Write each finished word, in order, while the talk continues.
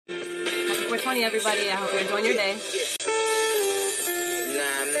420, everybody. I hope you're enjoying your day.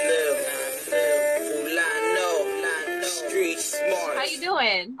 How you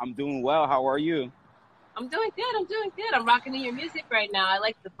doing? I'm doing well. How are you? I'm doing good. I'm doing good. I'm rocking to your music right now. I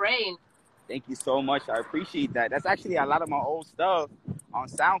like The Brain. Thank you so much. I appreciate that. That's actually a lot of my old stuff on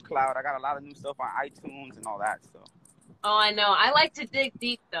SoundCloud. I got a lot of new stuff on iTunes and all that. So. Oh, I know. I like to dig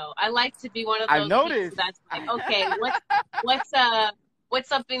deep, though. I like to be one of those I noticed. people that's like, okay, what's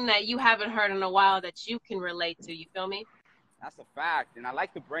something that you haven't heard in a while that you can relate to? You feel me? That's a fact. And I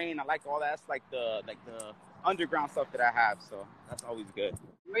like The Brain. I like all that. That's like the underground stuff that I have. So that's always good.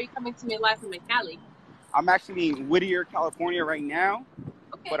 Where are you coming to me live from in Cali? I'm actually in Whittier, California right now.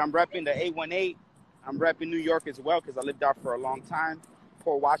 Okay. But I'm repping the 818. I'm repping New York as well because I lived out for a long time.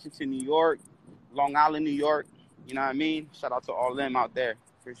 Port Washington, New York. Long Island, New York. You know what I mean? Shout out to all of them out there,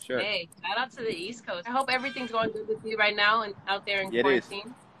 for sure. Hey, shout out to the East Coast. I hope everything's going good with you right now and out there in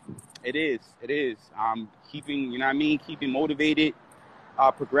quarantine. It is. Keeping, you know what I mean? Keeping motivated,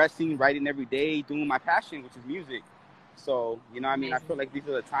 progressing, writing every day, doing my passion, which is music. So, you know what I mean? Amazing. I feel like these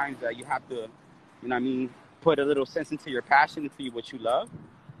are the times that you have to, you know what I mean, put a little sense into your passion, into what you love.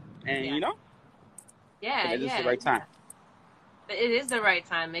 And, you know? Yeah, this is the right time. It is the right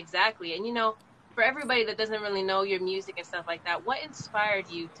time, exactly. And, you know, for everybody that doesn't really know your music and stuff like that, what inspired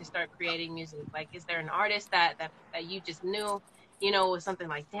you to start creating music? Like, is there an artist that you just knew, you know, was something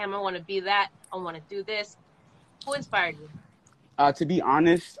like, damn, I want to be that, I want to do this? Who inspired you? To be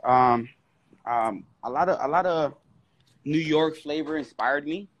honest, a lot of New York flavor inspired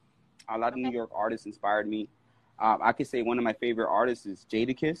me. A lot of New York artists inspired me. I could say one of my favorite artists is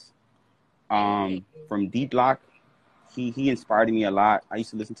Jadakiss from D Block. He inspired me a lot. I used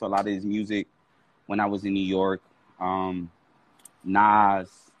to listen to a lot of his music when I was in New York. Nas,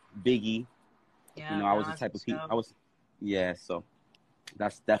 Biggie. Yeah, you know, I was the type of people. So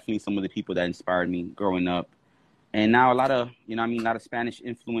that's definitely some of the people that inspired me growing up. And now a lot of, you know what I mean, a lot of Spanish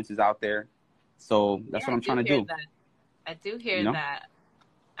influences out there. So that's what I'm trying to do. I do hear that.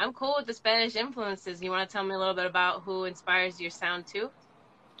 I'm cool with the Spanish influences. You want to tell me a little bit about who inspires your sound too?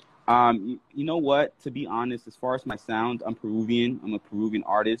 You know what? To be honest, as far as my sound, I'm Peruvian. I'm a Peruvian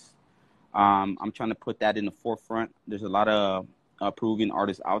artist. I'm trying to put that in the forefront. There's a lot of Peruvian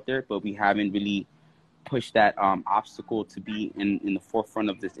artists out there, but we haven't really pushed that obstacle to be in the forefront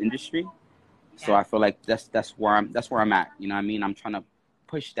of this industry. So I feel like that's where I'm at. You know what I mean? I'm trying to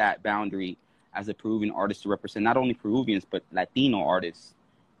push that boundary as a Peruvian artist to represent not only Peruvians but Latino artists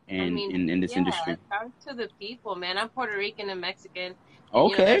in this industry. Shout out to the people, man. I'm Puerto Rican and Mexican.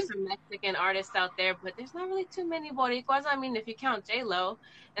 Okay. You know, there's some Mexican artists out there, but there's not really too many Boricuas. I mean, if you count J-Lo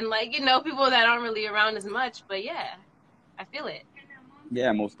and, like, you know, people that aren't really around as much. But yeah, I feel it.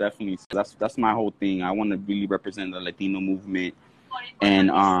 Yeah, most definitely. So that's my whole thing. I want to really represent the Latino movement and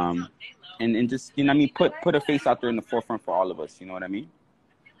just, you know what I mean, put a face out there in the forefront for all of us. You know what I mean?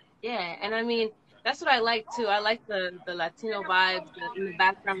 Yeah, and I mean, that's what I like too. I like the Latino vibes in the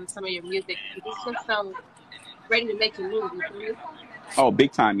background of some of your music. It's just so ready to make you move. You feel me? Oh,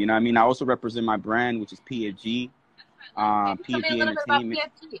 big time. You know what I mean? I also represent my brand, which is PFG. PFG Entertainment.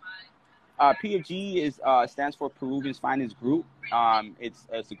 PFG stands for Peruvian's Finest Group. It's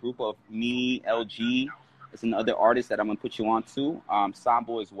a group of me, LG. It's another artist that I'm going to put you on to.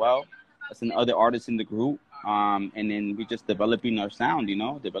 Sambo as well. It's another artist in the group. And then we're just developing our sound,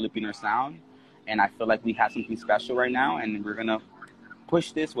 And I feel like we have something special right now, and we're going to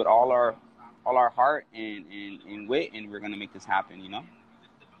push this with all our heart and wit, and we're going to make this happen, you know?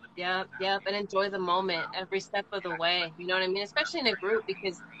 Yep, and enjoy the moment every step of the way. You know what I mean? Especially in a group,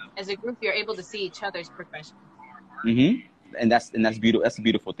 because as a group, you're able to see each other's progression. Mm-hmm. And that's beautiful. That's a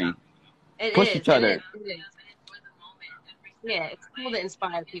beautiful thing. Push each other. It is. Yeah, it's cool to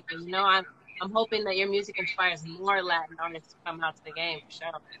inspire people. You know, I'm hoping that your music inspires more Latin artists to come out to the game, for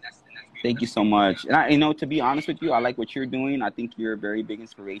sure. Thank you so much. And to be honest with you, I like what you're doing. I think you're a very big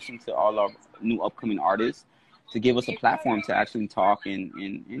inspiration to all our new upcoming artists, to give us a platform to actually talk and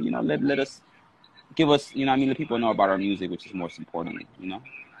you know, let us give us, you know, let people know about our music, which is most important, you know.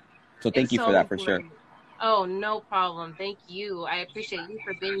 So thank you for that, for sure. Oh, no problem. Thank you. I appreciate you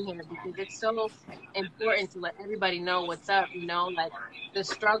for being here, because it's so important to let everybody know what's up, you know, like the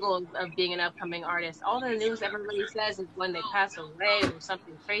struggles of being an upcoming artist. All the news everybody says is when they pass away or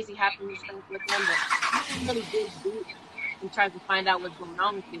something crazy happens with them, but you can really dig deep and try to find out what's going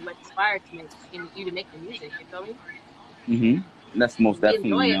on with you, what inspired you to make the music, you feel me? Mm-hmm. That's most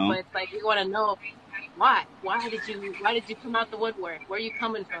definitely, enjoy it, but it's like, we want to know why did you come out the woodwork? Where are you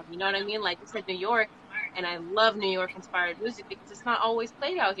coming from? You know what I mean? Like you said, New York. And I love New York inspired music because it's not always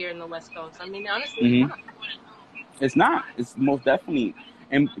played out here in the West Coast. I mean, honestly, It's not. It's most definitely.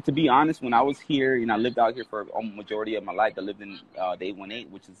 And to be honest, when I was here, I lived out here for a majority of my life. I lived in the 818,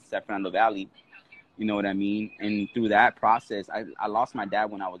 which is San Fernando Valley. You know what I mean? And through that process, I lost my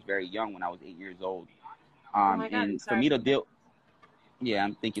dad when I was very young, when I was 8 years old. Oh my God, I'm And for sorry. me to deal, yeah,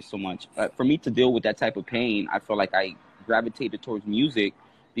 thank you so much. For me to deal with that type of pain, I feel like I gravitated towards music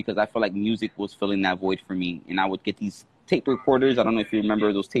because I feel like music was filling that void for me. And I would get these tape recorders. I don't know if you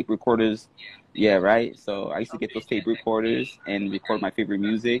remember those tape recorders. Yeah, right. So I used to get those tape recorders and record my favorite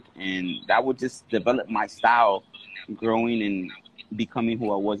music, and that would just develop my style, growing and becoming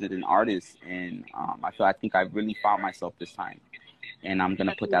who I was as an artist. And I think I really found myself this time, and I'm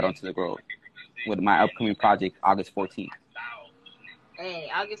gonna That's put that amazing. onto the road with my upcoming project, August 14th. Hey,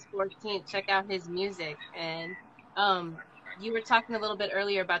 August 14th, check out his music. And you were talking a little bit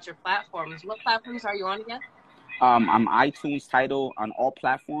earlier about your platforms. What platforms are you on again? I'm iTunes title on all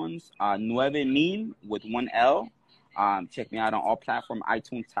platforms, Nueve Mil with one L. Check me out on all platforms,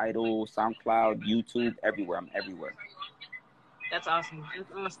 iTunes title, SoundCloud, YouTube, everywhere. I'm everywhere. That's awesome.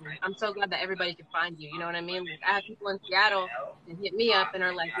 That's awesome. I'm so glad that everybody can find you. You know what I mean? Like, I have people in Seattle that hit me up and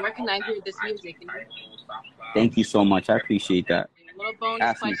are like, "Where can I hear this music?" You know? Thank you so much. I appreciate that. A little bonus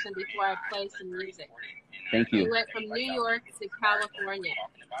Ask me. question before I play some music. Thank You you. went from New York to California.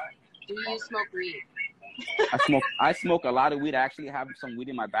 Do you smoke weed? I smoke a lot of weed. I actually have some weed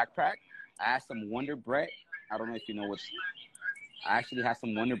in my backpack. I have some Wonder Bread. I don't know if you know what. I actually have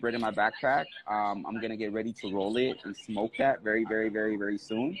some Wonder Bread in my backpack. I'm gonna get ready to roll it and smoke that very, very, very, very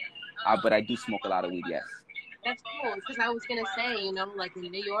soon. But I do smoke a lot of weed. Yes. That's cool because I was gonna say, you know, like in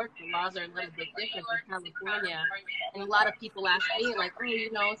New York, the laws are a little bit different than California, and a lot of people ask me, like, "Oh,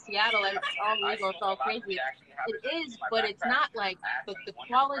 you know, Seattle, it's all legal, it's all crazy." It is, but it's not like the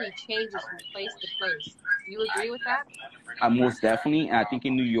quality changes from place to place. Do you agree with that? Most definitely. And I think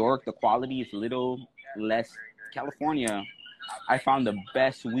in New York, the quality is a little less. California, I found the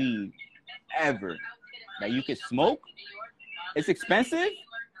best weed ever that you could smoke. It's expensive,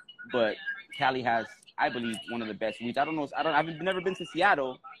 but Cali has, I believe, one of the best weeds. I don't know. I've never been to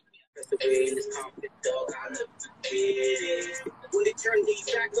Seattle. Ooh.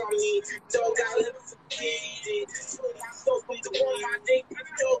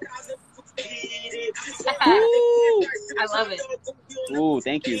 I love it. Ooh,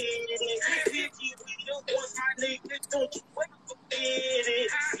 thank you.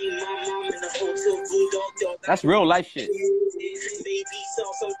 That's real life shit. Ooh.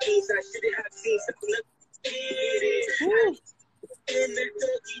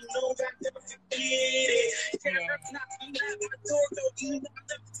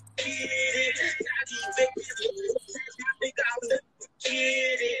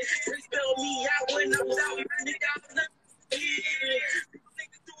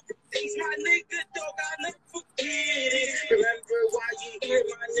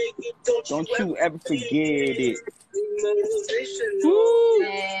 Don't you ever forget it.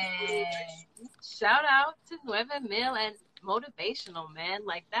 Hey. Shout out to Nueve Mil and Motivational, man.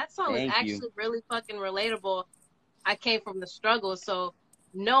 Like that song is actually really fucking relatable. I came from the struggle, so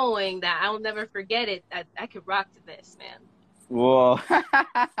knowing that I'll never forget it, I could rock to this, man. Whoa.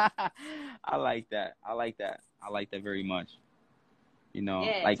 I like that. I like that very much. You know,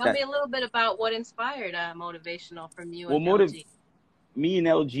 Yeah, like tell that. me a little bit about what inspired Motivational from you Well, and LG. me and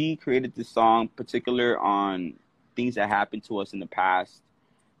LG created this song particular on things that happened to us in the past,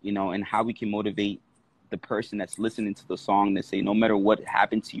 and how we can motivate the person that's listening to the song to say, no matter what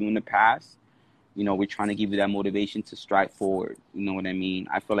happened to you in the past, we're trying to give you that motivation to strive forward. You know what I mean?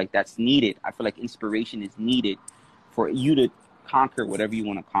 I feel like that's needed. I feel like inspiration is needed for you to conquer whatever you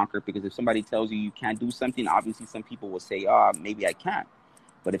want to conquer, because if somebody tells you you can't do something, obviously some people will say, maybe I can't.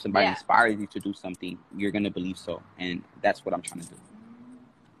 But if somebody inspires you to do something, you're going to believe so. And that's what I'm trying to do.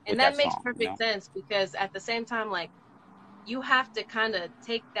 And that makes perfect sense, because at the same time, like, you have to kind of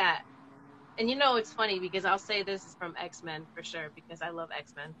take that. And it's funny because I'll say this is from X-Men for sure, because I love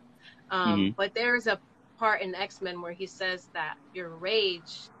X-Men. But there's a part in X-Men where he says that your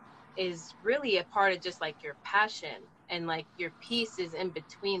rage is really a part of just like your passion, and like your peace is in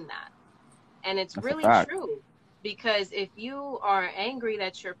between that. And it's really true, because if you are angry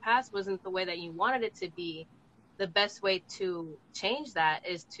that your past wasn't the way that you wanted it to be, the best way to change that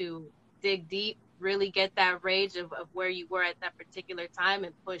is to dig deep, really get that rage of where you were at that particular time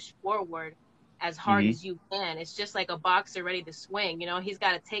and push forward as hard as you can. It's just like a boxer ready to swing. He's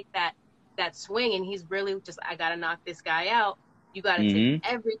got to take that swing, and he's really just, I got to knock this guy out. You got to take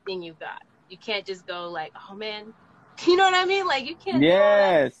everything you got. You can't just go like, oh man, you know what I mean? Like, you can't.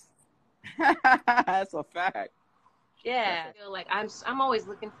 Yes. That's a fact. Yeah. I feel like I'm always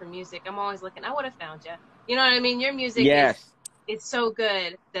looking for music. I'm always looking. I would have found you. You know what I mean? Your music it's so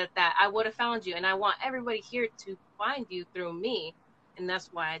good that I would have found you, and I want everybody here to find you through me, and that's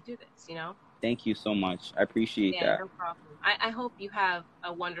why I do this, you know? Thank you so much. I appreciate Yeah, that. no problem. I hope you have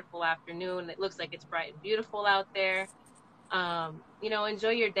a wonderful afternoon. It looks like it's bright and beautiful out there. You know,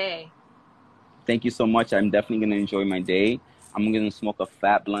 enjoy your day. Thank you so much. I'm definitely gonna enjoy my day. I'm gonna smoke a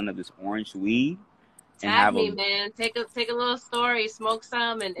fat blunt of this orange weed and Tag have a. me, man. Take a little story, smoke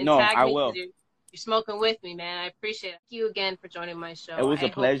some, and No, tag I me because will. you're smoking with me, man. I appreciate it. Thank you again for joining my It show. was a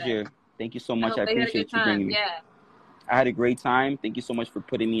pleasure. Thank you so I much. hope I that you had a good appreciate you time. bringing me. Yeah. I had a great time. Thank you so much for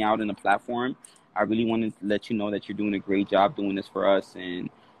putting me out in a platform. I really wanted to let you know that you're doing a great job doing this for us, and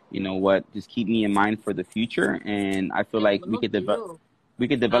you know what, just keep me in mind for the future. And I feel I like will do. we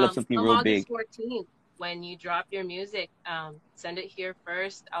could develop something Come real August big. 14th, when you drop your music, send it here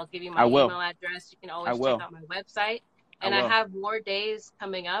first. I'll give you I my will. email address. You can I always check will. out my website. I And I will. have more days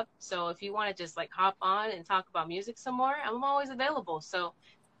coming up. So if you want to just like hop on and talk about music some more, I'm always available. So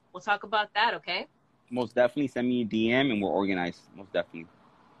we'll talk about that, okay? Most definitely send me a DM and we're organized. Most definitely.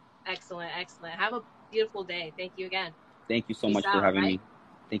 Excellent, excellent. Have a beautiful day. Thank you again. Thank you so Peace much for out, having right? me.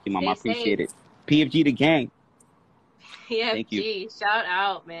 Thank you, Mom. I Stay safe. appreciate it. PFG the gang. Thank you. PFG, shout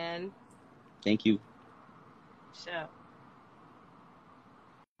out, man. Thank you. Show.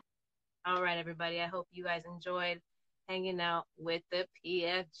 All right, everybody. I hope you guys enjoyed hanging out with the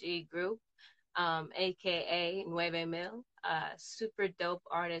PFG group, aka Nueve Mil, super dope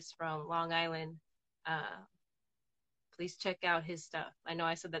artist from Long Island. Uh, please check out his stuff. I know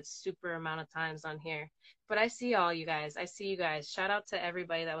I said that super amount of times on here, but I see all you guys. I see you guys. Shout out to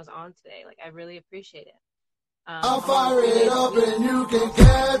everybody that was on today. Like, I really appreciate it. I'll I'm on fire it up PFG. and you can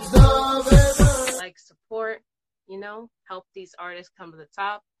catch the Like, support, help these artists come to the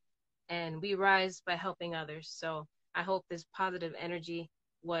top, and we rise by helping others. So I hope this positive energy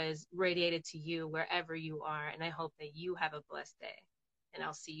was radiated to you wherever you are, and I hope that you have a blessed day. And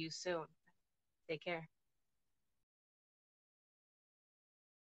I'll see you soon. Take care.